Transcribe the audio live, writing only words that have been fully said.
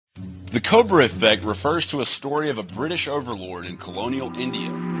The Cobra effect refers to a story of a British overlord in colonial India.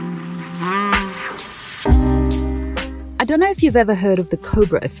 I don't know if you've ever heard of the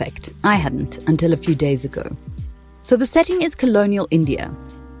Cobra effect. I hadn't until a few days ago. So the setting is colonial India,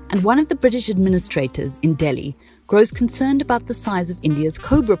 and one of the British administrators in Delhi grows concerned about the size of India's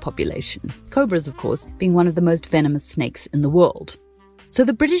cobra population. Cobras, of course, being one of the most venomous snakes in the world. So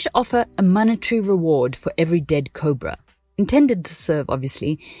the British offer a monetary reward for every dead cobra, intended to serve,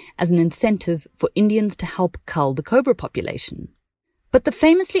 obviously, as an incentive for Indians to help cull the cobra population. But the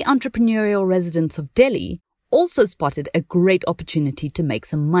famously entrepreneurial residents of Delhi also spotted a great opportunity to make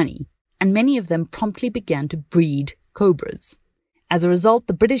some money, and many of them promptly began to breed cobras. As a result,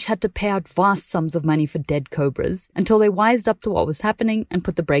 the British had to pay out vast sums of money for dead cobras until they wised up to what was happening and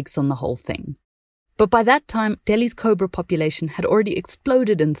put the brakes on the whole thing. But by that time, Delhi's cobra population had already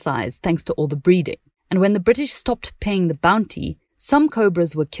exploded in size thanks to all the breeding. And when the British stopped paying the bounty, some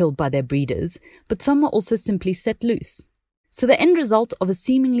cobras were killed by their breeders, but some were also simply set loose. So the end result of a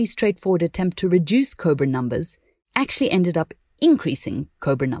seemingly straightforward attempt to reduce cobra numbers actually ended up increasing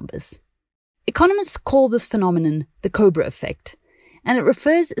cobra numbers. Economists call this phenomenon the Cobra effect, and it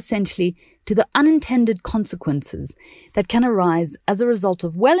refers essentially to the unintended consequences that can arise as a result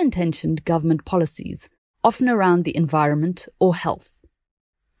of well-intentioned government policies, often around the environment or health.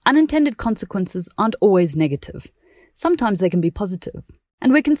 Unintended consequences aren't always negative. Sometimes they can be positive.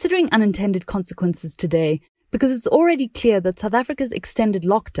 And we're considering unintended consequences today because it's already clear that South Africa's extended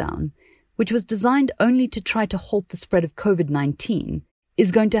lockdown, which was designed only to try to halt the spread of COVID-19,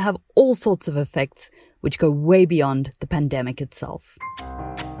 is going to have all sorts of effects which go way beyond the pandemic itself.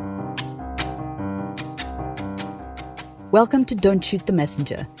 Welcome to Don't Shoot the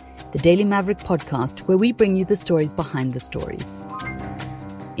Messenger, the Daily Maverick podcast where we bring you the stories behind the stories.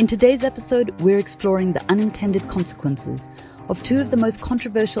 In today's episode, we're exploring the unintended consequences of two of the most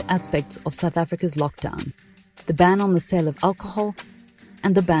controversial aspects of South Africa's lockdown: the ban on the sale of alcohol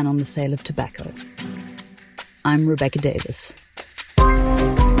and the ban on the sale of tobacco. I'm Rebecca Davis.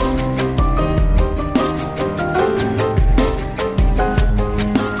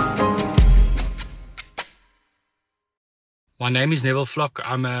 My name is Neville Flock.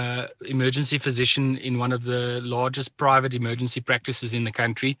 I'm an emergency physician in one of the largest private emergency practices in the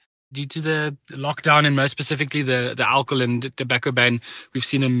country. Due to the lockdown and most specifically the alcohol and tobacco ban, we've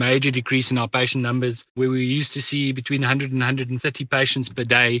seen a major decrease in our patient numbers. Where we used to see between 100 and 130 patients per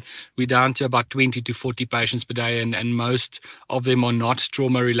day, we're down to about 20 to 40 patients per day, and most of them are not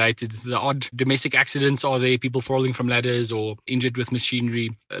trauma-related. The odd domestic accidents are there, people falling from ladders or injured with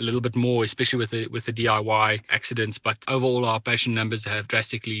machinery, a little bit more, especially with the DIY accidents. But overall, our patient numbers have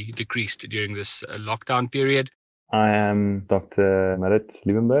drastically decreased during this lockdown period. I am Dr. Marit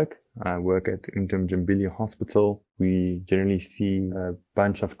Liebenberg. I work at Unintended Hospital. We generally see a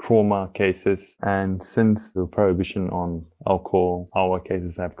bunch of trauma cases, and since the prohibition on alcohol, our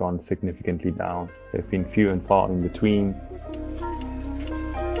cases have gone significantly down. There have been few and far in between.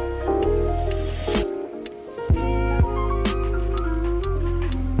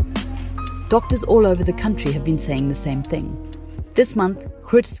 Doctors all over the country have been saying the same thing. This month,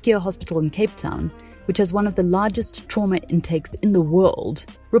 Groote Schuur Hospital in Cape Town, which has one of the largest trauma intakes in the world,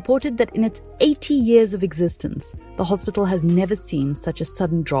 reported that in its 80 years of existence, the hospital has never seen such a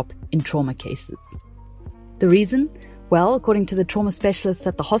sudden drop in trauma cases. The reason? Well, according to the trauma specialists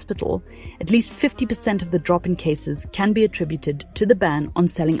at the hospital, at least 50% of the drop in cases can be attributed to the ban on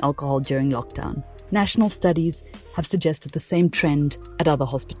selling alcohol during lockdown. National studies have suggested the same trend at other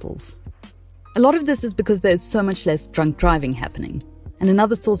hospitals. A lot of this is because there is so much less drunk driving happening. And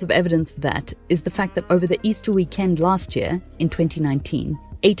another source of evidence for that is the fact that over the Easter weekend last year, in 2019,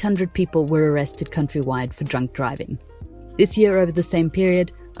 800 people were arrested countrywide for drunk driving. This year, over the same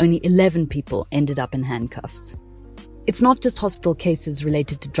period, only 11 people ended up in handcuffs. It's not just hospital cases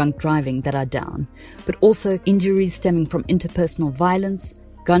related to drunk driving that are down, but also injuries stemming from interpersonal violence,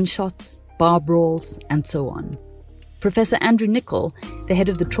 gunshots, bar brawls, and so on. Professor Andrew Nicol, the head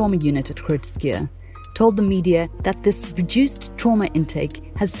of the trauma unit at Groote Schuur, told the media that this reduced trauma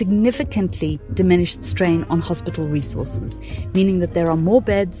intake has significantly diminished strain on hospital resources, meaning that there are more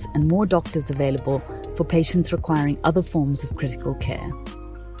beds and more doctors available for patients requiring other forms of critical care.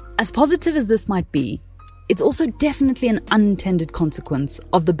 As positive as this might be, it's also definitely an unintended consequence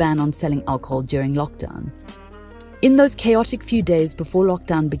of the ban on selling alcohol during lockdown. In those chaotic few days before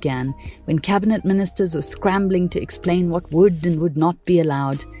lockdown began, when cabinet ministers were scrambling to explain what would and would not be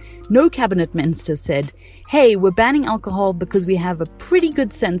allowed, no cabinet minister said, "Hey, we're banning alcohol because we have a pretty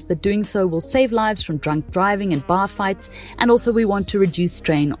good sense that doing so will save lives from drunk driving and bar fights, and also we want to reduce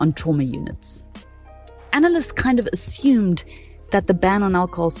strain on trauma units." Analysts kind of assumed that the ban on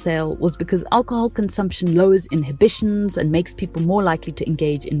alcohol sale was because alcohol consumption lowers inhibitions and makes people more likely to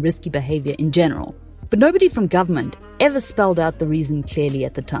engage in risky behavior in general. But nobody from government ever spelled out the reason clearly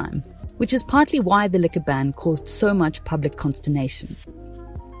at the time, which is partly why the liquor ban caused so much public consternation.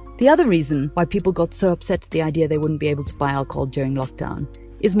 The other reason why people got so upset at the idea they wouldn't be able to buy alcohol during lockdown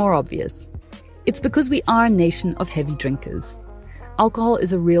is more obvious. It's because we are a nation of heavy drinkers. Alcohol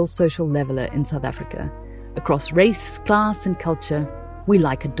is a real social leveler in South Africa. Across race, class, and culture, we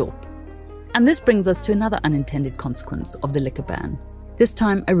like a dope. And this brings us to another unintended consequence of the liquor ban, this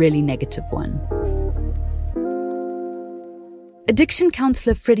time a really negative one. Addiction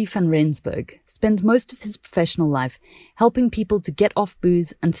counsellor Freddie van Rensburg spends most of his professional life helping people to get off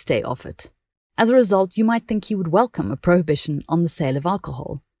booze and stay off it. As a result, you might think he would welcome a prohibition on the sale of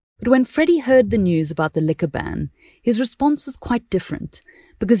alcohol. But when Freddie heard the news about the liquor ban, his response was quite different,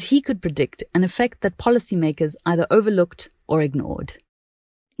 because he could predict an effect that policymakers either overlooked or ignored.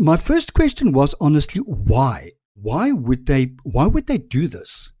 My first question was honestly, why? Why would they do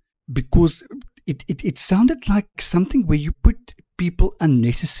this? Because it sounded like something where you put people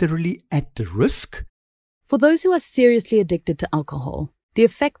unnecessarily at risk. For those who are seriously addicted to alcohol, the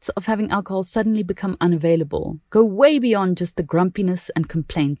effects of having alcohol suddenly become unavailable go way beyond just the grumpiness and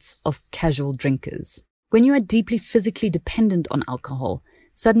complaints of casual drinkers. When you are deeply physically dependent on alcohol,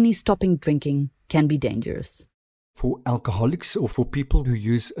 suddenly stopping drinking can be dangerous. For alcoholics or for people who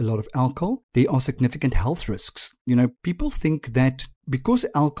use a lot of alcohol, there are significant health risks. People think that because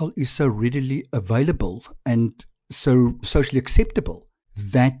alcohol is so readily available and so socially acceptable,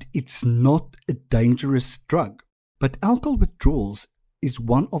 that it's not a dangerous drug. But alcohol withdrawals is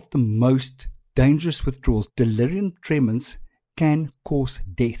one of the most dangerous withdrawals. Delirium tremens can cause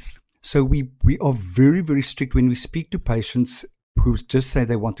death. So we are very, very strict when we speak to patients who just say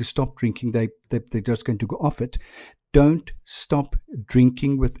they want to stop drinking, they're just going to go off it. Don't stop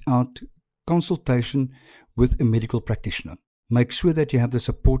drinking without consultation with a medical practitioner. Make sure that you have the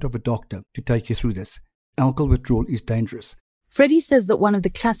support of a doctor to take you through this. Alcohol withdrawal is dangerous. Freddie says that one of the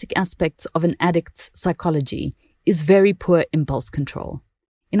classic aspects of an addict's psychology is very poor impulse control.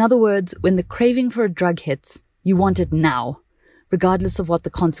 In other words, when the craving for a drug hits, you want it now, regardless of what the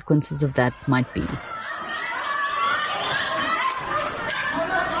consequences of that might be.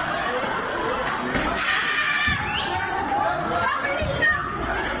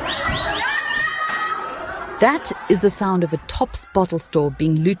 That is the sound of a Tops bottle store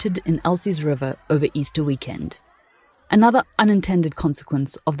being looted in Elsie's River over Easter weekend. Another unintended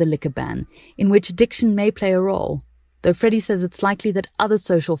consequence of the liquor ban, in which addiction may play a role, though Freddie says it's likely that other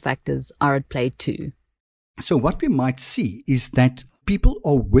social factors are at play too. So what we might see is that people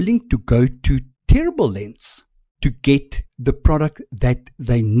are willing to go to terrible lengths to get the product that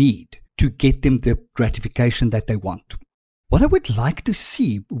they need, to get them the gratification that they want. What I would like to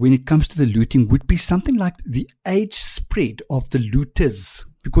see when it comes to the looting would be something like the age spread of the looters.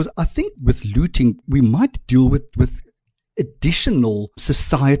 Because I think with looting, we might deal with additional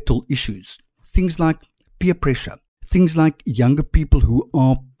societal issues. Things like peer pressure. Things like younger people who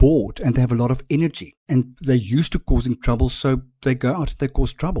are bored and they have a lot of energy and they're used to causing trouble, so they go out and they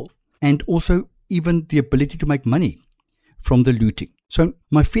cause trouble. And also even the ability to make money from the looting. So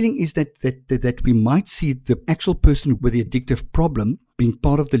my feeling is that we might see the actual person with the addictive problem being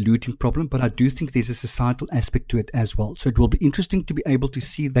part of the looting problem, but I do think there's a societal aspect to it as well. So it will be interesting to be able to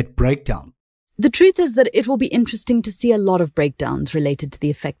see that breakdown. The truth is that it will be interesting to see a lot of breakdowns related to the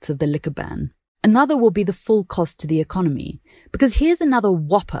effects of the liquor ban. Another will be the full cost to the economy, because here's another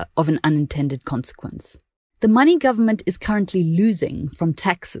whopper of an unintended consequence. The money government is currently losing from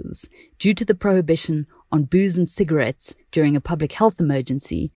taxes due to the prohibition on booze and cigarettes during a public health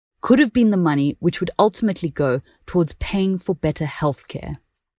emergency could have been the money which would ultimately go towards paying for better healthcare.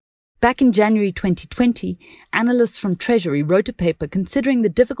 Back in January 2020, analysts from Treasury wrote a paper considering the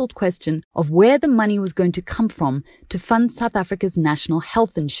difficult question of where the money was going to come from to fund South Africa's national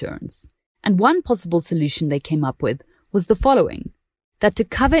health insurance. And one possible solution they came up with was the following: that to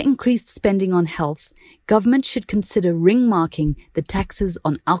cover increased spending on health, government should consider ring-marking the taxes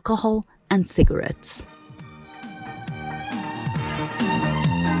on alcohol and cigarettes.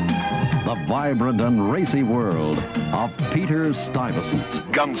 The vibrant and racy world of Peter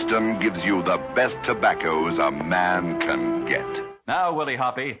Stuyvesant. Gunston gives you the best tobaccos a man can get. Now, Willie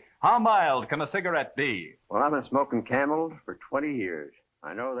Hoppy, how mild can a cigarette be? Well, I've been smoking Camels for 20 years.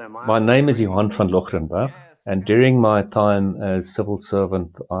 I know they're mild. My name is Johan van Lochrenberg, and during my time as civil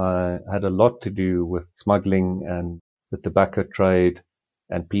servant, I had a lot to do with smuggling and the tobacco trade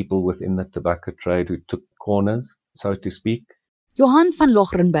and people within the tobacco trade who took corners, so to speak. Johan van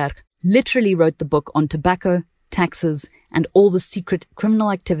Lochrenberg literally wrote the book on tobacco, taxes, and all the secret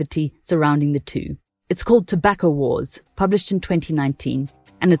criminal activity surrounding the two. It's called Tobacco Wars, published in 2019,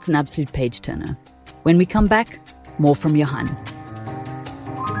 and it's an absolute page-turner. When we come back, more from Johan.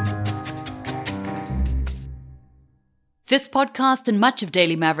 This podcast and much of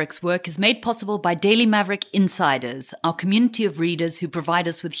Daily Maverick's work is made possible by Daily Maverick Insiders, our community of readers who provide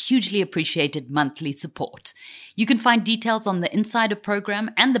us with hugely appreciated monthly support. You can find details on the Insider program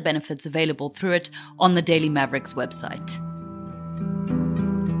and the benefits available through it on the Daily Maverick's website.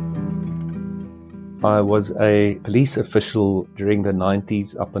 I was a police official during the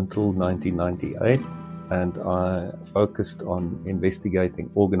 90s up until 1998. And I focused on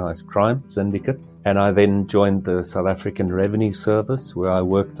investigating organized crime syndicates. And I then joined the South African Revenue Service, where I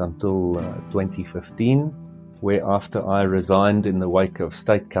worked until 2015, where after I resigned in the wake of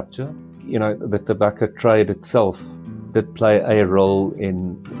state capture, the tobacco trade itself did play a role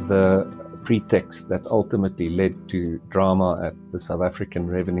in the pretext that ultimately led to drama at the South African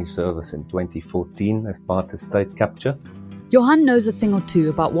Revenue Service in 2014 as part of state capture. Johan knows a thing or two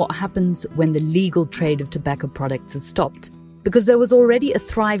about what happens when the legal trade of tobacco products is stopped, because there was already a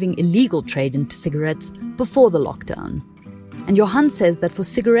thriving illegal trade into cigarettes before the lockdown. And Johan says that for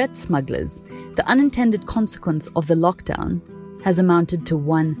cigarette smugglers, the unintended consequence of the lockdown has amounted to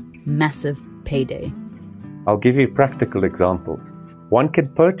one massive payday. I'll give you practical examples. One can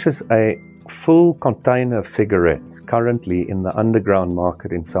purchase a full container of cigarettes currently in the underground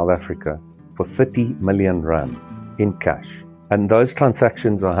market in South Africa for 30 million rand. In cash. And those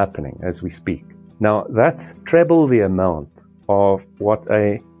transactions are happening as we speak. Now, that's treble the amount of what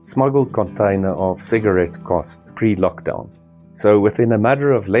a smuggled container of cigarettes cost pre-lockdown. So within a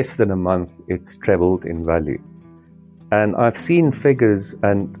matter of less than a month, it's trebled in value. And I've seen figures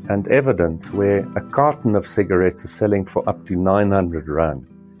and evidence where a carton of cigarettes is selling for up to 900 rand.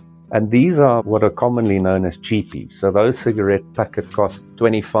 And these are what are commonly known as cheapies. So those cigarette packets cost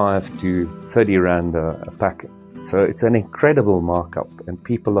 25 to 30 rand a packet. So it's an incredible markup and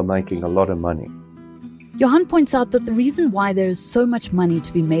people are making a lot of money. Johan points out that the reason why there is so much money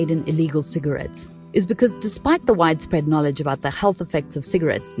to be made in illegal cigarettes is because despite the widespread knowledge about the health effects of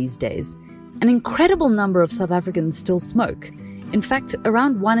cigarettes these days, an incredible number of South Africans still smoke. In fact,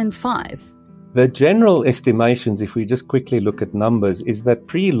 around 1 in 5. The general estimations, if we just quickly look at numbers, is that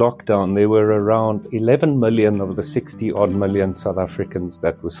pre-lockdown there were around 11 million of the 60-odd million South Africans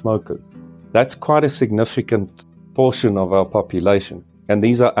that were smokers. That's quite a significant portion of our population. And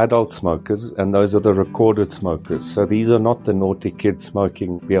these are adult smokers, and those are the recorded smokers. So these are not the naughty kids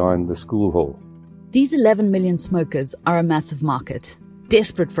smoking behind the school hall. These 11 million smokers are a massive market,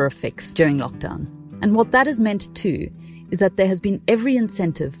 desperate for a fix during lockdown. And what that has meant too is that there has been every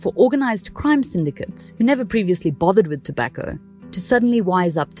incentive for organized crime syndicates who never previously bothered with tobacco to suddenly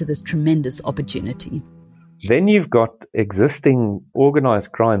wise up to this tremendous opportunity. Then you've got existing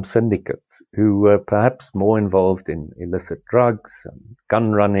organized crime syndicates who were perhaps more involved in illicit drugs and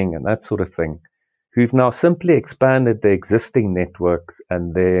gun running and that sort of thing, who've now simply expanded their existing networks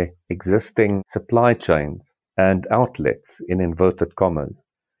and their existing supply chains and outlets, in inverted commas,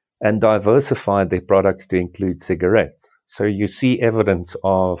 and diversified their products to include cigarettes. So you see evidence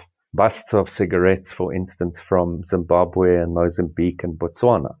of busts of cigarettes, for instance, from Zimbabwe and Mozambique and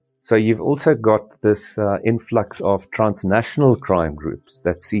Botswana. So you've also got this influx of transnational crime groups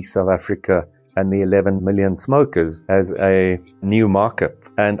that see South Africa and the 11 million smokers as a new market.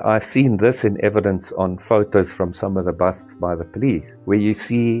 And I've seen this in evidence on photos from some of the busts by the police, where you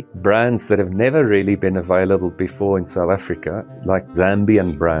see brands that have never really been available before in South Africa, like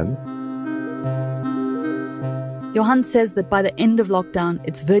Zambian brands. Johan says that by the end of lockdown,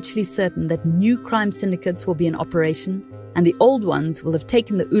 it's virtually certain that new crime syndicates will be in operation, and the old ones will have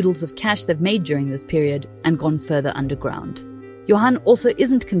taken the oodles of cash they've made during this period and gone further underground. Johan also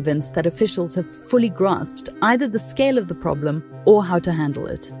isn't convinced that officials have fully grasped either the scale of the problem or how to handle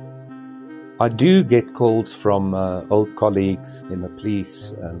it. I do get calls from old colleagues in the police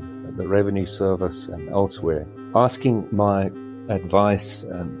and the revenue service and elsewhere asking my advice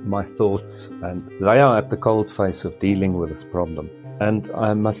and my thoughts, and they are at the cold face of dealing with this problem. And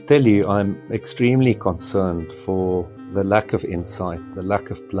I must tell you, I'm extremely concerned for the lack of insight, the lack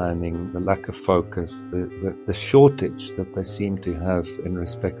of planning, the lack of focus, the shortage that they seem to have in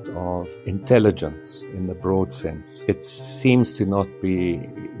respect of intelligence in the broad sense. It seems to not be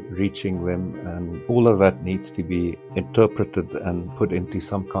reaching them, and all of that needs to be interpreted and put into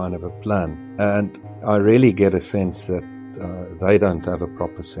some kind of a plan. And I really get a sense that they don't have a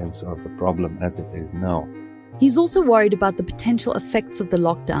proper sense of the problem as it is now. He's also worried about the potential effects of the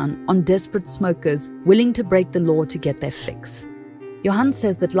lockdown on desperate smokers willing to break the law to get their fix. Johan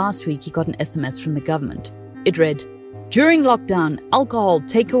says that last week he got an SMS from the government It read, "During lockdown, alcohol,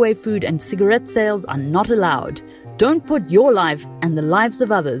 takeaway food and cigarette sales are not allowed. Don't put your life and the lives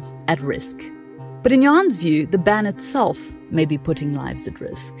of others at risk." But in Johan's view, the ban itself may be putting lives at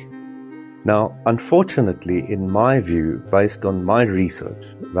risk. Now, unfortunately, in my view, based on my research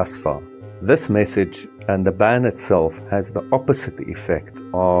thus far, this message and the ban itself has the opposite effect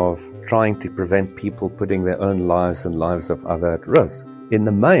of trying to prevent people putting their own lives and lives of others at risk. In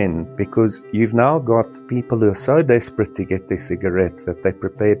the main, because you've now got people who are so desperate to get their cigarettes that they're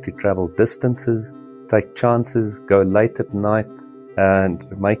prepared to travel distances, take chances, go late at night, and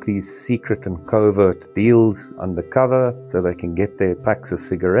make these secret and covert deals undercover so they can get their packs of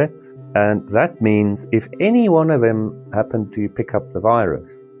cigarettes. And that means if any one of them happen to pick up the virus,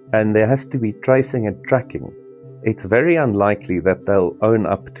 and there has to be tracing and tracking, it's very unlikely that they'll own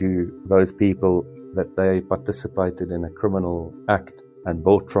up to those people that they participated in a criminal act and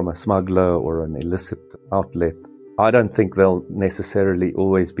bought from a smuggler or an illicit outlet. I don't think they'll necessarily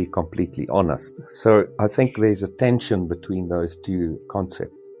always be completely honest. So I think there's a tension between those two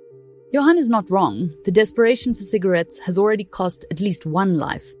concepts. Johan is not wrong. The desperation for cigarettes has already cost at least one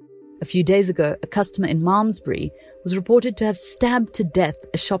life. A few days ago, a customer in Malmesbury was reported to have stabbed to death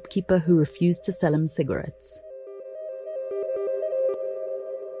a shopkeeper who refused to sell him cigarettes.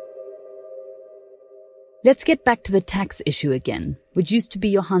 Let's get back to the tax issue again, which used to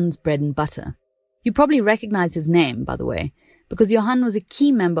be Johan's bread and butter. You probably recognize his name, by the way, because Johan was a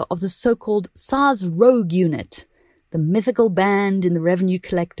key member of the so-called SARS Rogue Unit, the mythical band in the revenue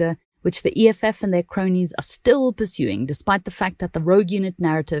collector, which the EFF and their cronies are still pursuing, despite the fact that the Rogue Unit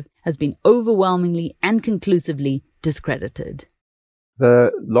narrative has been overwhelmingly and conclusively discredited.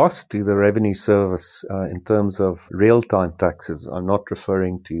 The loss to the revenue service in terms of real-time taxes, I'm not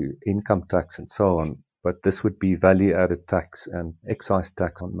referring to income tax and so on, but this would be value-added tax and excise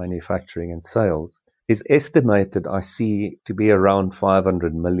tax on manufacturing and sales, is estimated, I see, to be around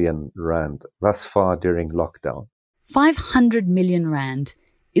 500 million rand thus far during lockdown. 500 million rand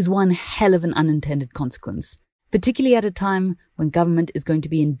is one hell of an unintended consequence, particularly at a time when government is going to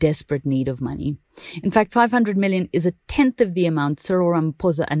be in desperate need of money. In fact, 500 million is a tenth of the amount Cyril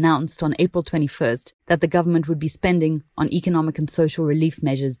Ramaphosa announced on April 21st that the government would be spending on economic and social relief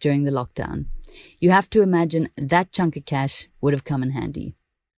measures during the lockdown. You have to imagine that chunk of cash would have come in handy.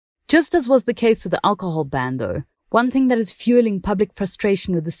 Just as was the case with the alcohol ban, though, one thing that is fueling public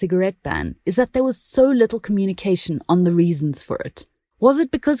frustration with the cigarette ban is that there was so little communication on the reasons for it. Was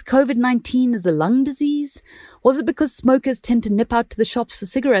it because COVID-19 is a lung disease? Was it because smokers tend to nip out to the shops for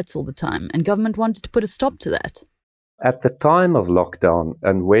cigarettes all the time and government wanted to put a stop to that? At the time of lockdown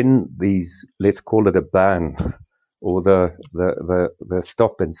and when these, let's call it a ban, or the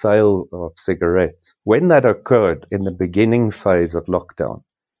stop and sale of cigarettes, when that occurred in the beginning phase of lockdown,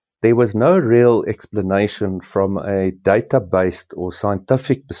 there was no real explanation from a data-based or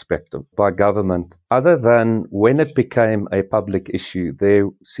scientific perspective by government, other than when it became a public issue, there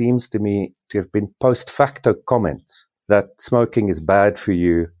seems to me to have been post facto comments that smoking is bad for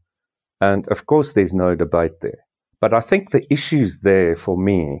you. And of course, there's no debate there. But I think the issues there for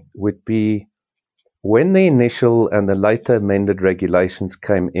me would be when the initial and the later amended regulations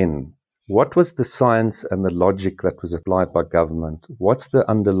came in, what was the science and the logic that was applied by government? What's the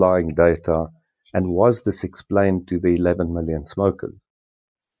underlying data? And was this explained to the 11 million smokers?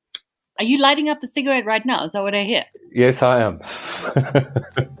 Are you lighting up the cigarette right now? Is that what I hear? Yes, I am.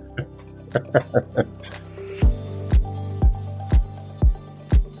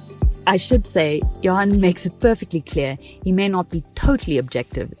 I should say, Johan makes it perfectly clear he may not be totally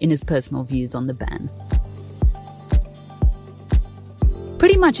objective in his personal views on the ban.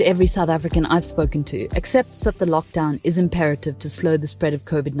 Pretty much every South African I've spoken to accepts that the lockdown is imperative to slow the spread of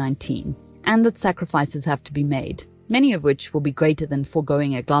COVID-19 and that sacrifices have to be made, many of which will be greater than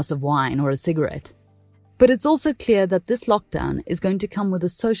foregoing a glass of wine or a cigarette. But it's also clear that this lockdown is going to come with a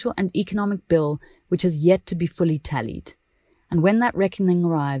social and economic bill which has yet to be fully tallied. And when that reckoning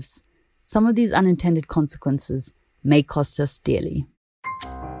arrives, some of these unintended consequences may cost us dearly.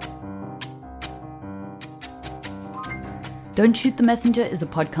 Don't Shoot the Messenger is a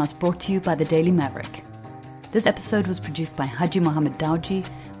podcast brought to you by The Daily Maverick. This episode was produced by Haji Mohammed Dawji,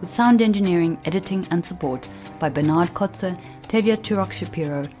 with sound engineering, editing and support by Bernard Kotze, Tevya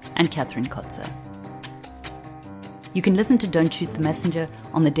Turok-Shapiro and Catherine Kotze. You can listen to Don't Shoot the Messenger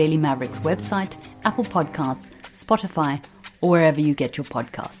on The Daily Maverick's website, Apple Podcasts, Spotify, or wherever you get your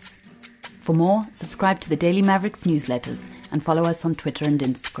podcasts. For more, subscribe to The Daily Maverick's newsletters and follow us on Twitter and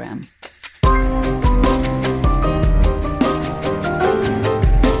Instagram.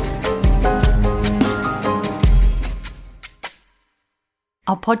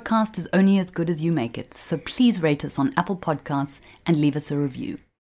 Our podcast is only as good as you make it, so please rate us on Apple Podcasts and leave us a review.